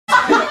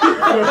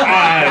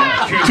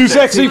I'm too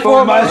sexy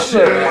for my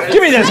shirt.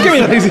 Give me this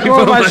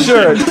for my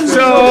shirt.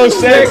 So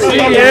sexy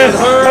it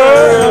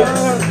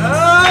hurts.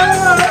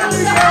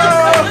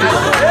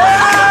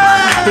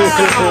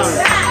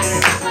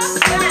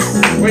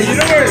 Wait, you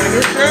know where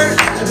your shirt?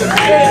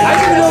 I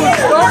didn't know it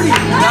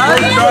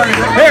started.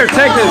 Here,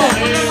 take this.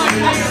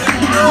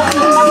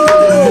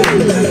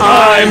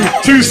 I'm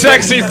too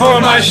sexy for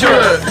my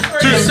shirt.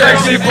 Too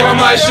sexy for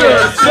my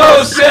shirt.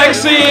 So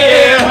sexy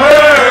it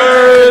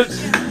hurts.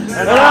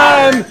 And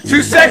I'm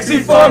too sexy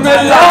for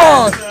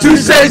Milan. Too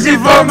sexy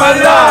for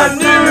Milan.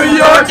 New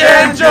York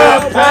and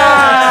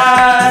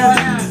Japan.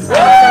 Woo!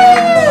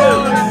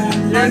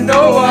 You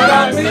know what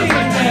I mean?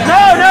 No.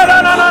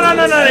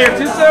 You're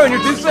too soon.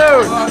 You're too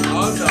soon.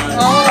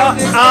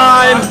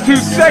 I'm too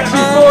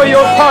sexy for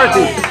your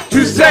party.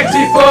 Too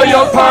sexy for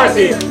your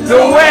party. The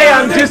way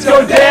I'm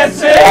disco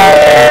dancing.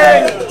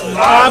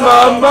 I'm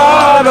a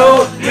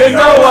model, you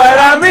know what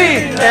I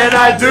mean. And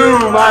I do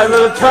my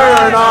little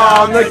turn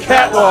on the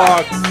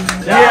catwalk.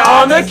 Yeah,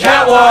 on the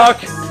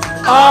catwalk.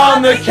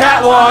 On the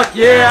catwalk.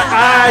 Yeah,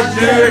 I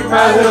do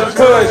my little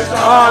push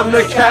on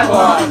the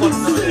catwalk.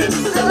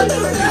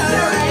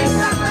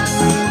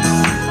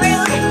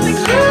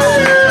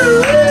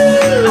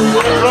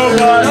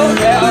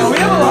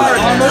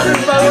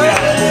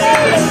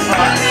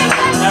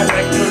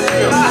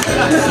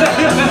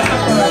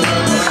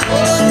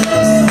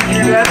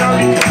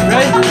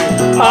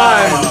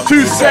 I'm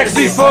too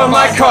sexy for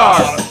my car.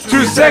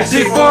 Too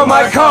sexy for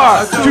my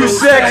car. Too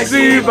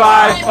sexy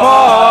by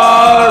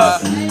far.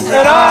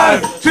 And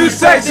I'm too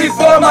sexy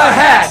for my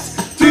hat.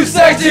 Too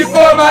sexy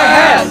for my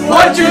hat.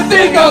 What you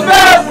think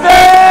about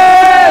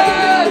that?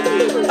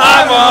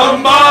 I'm a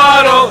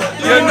model,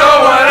 you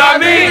know what I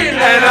mean.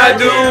 And I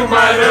do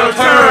my little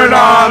turn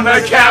on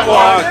the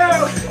catwalk.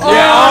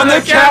 Yeah, on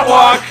the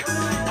catwalk.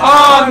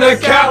 On the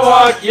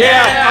catwalk,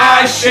 yeah,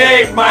 I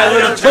shake my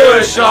little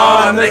tush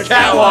on the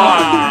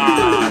catwalk.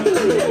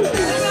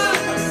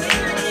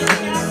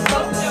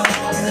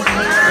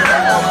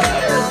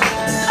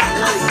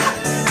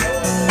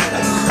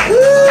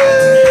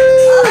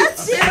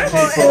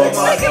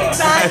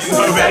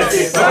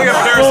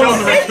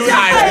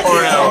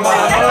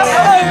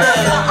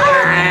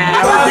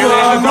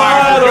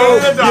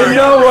 You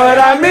know what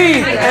I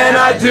mean, and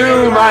I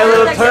do my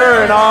little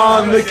turn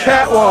on the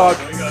catwalk.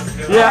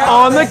 Yeah,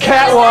 on the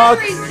catwalk.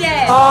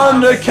 On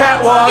the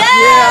catwalk. Yeah,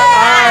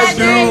 I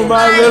do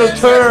my little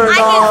turn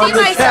on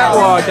the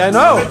catwalk. I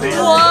know.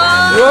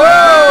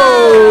 Whoa!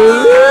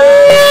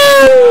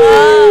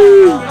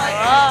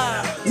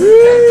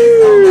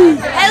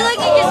 Hey, look,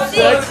 you can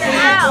see it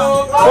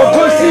now. Oh,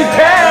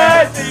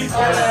 pussycat!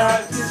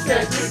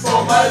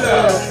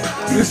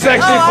 Too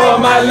sexy for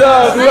my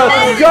love. Who else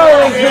is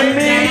going to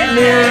meet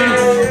me?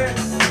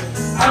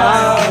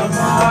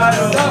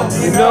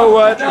 You know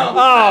what? Oh.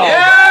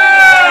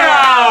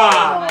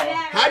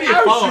 How do you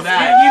follow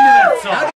that?